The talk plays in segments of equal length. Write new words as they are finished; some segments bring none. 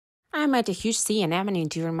I'm at a huge sea anemone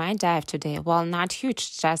during my dive today. Well, not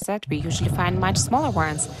huge, just that we usually find much smaller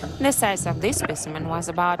ones. The size of this specimen was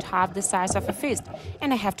about half the size of a fist,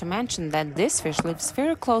 and I have to mention that this fish lives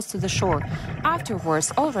very close to the shore.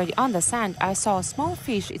 Afterwards, already on the sand, I saw a small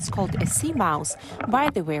fish. It's called a sea mouse. By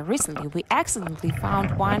the way, recently we accidentally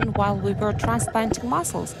found one while we were transplanting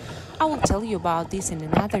mussels. I will tell you about this in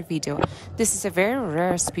another video. This is a very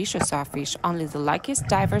rare species of fish. Only the luckiest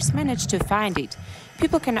divers manage to find it.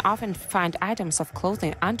 People can often find items of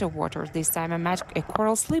clothing underwater. This time I met a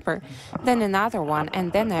coral slipper, then another one,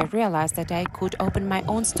 and then I realized that I could open my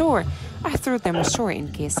own store. I threw them ashore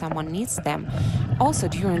in case someone needs them. Also,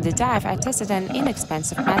 during the dive, I tested an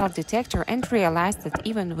inexpensive metal detector and realized that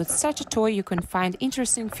even with such a toy, you can find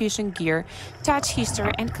interesting fishing gear, touch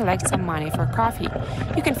history, and collect some money for coffee.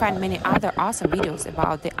 You can find many other awesome videos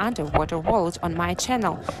about the underwater world on my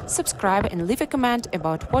channel. Subscribe and leave a comment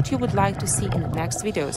about what you would like to see in the next videos.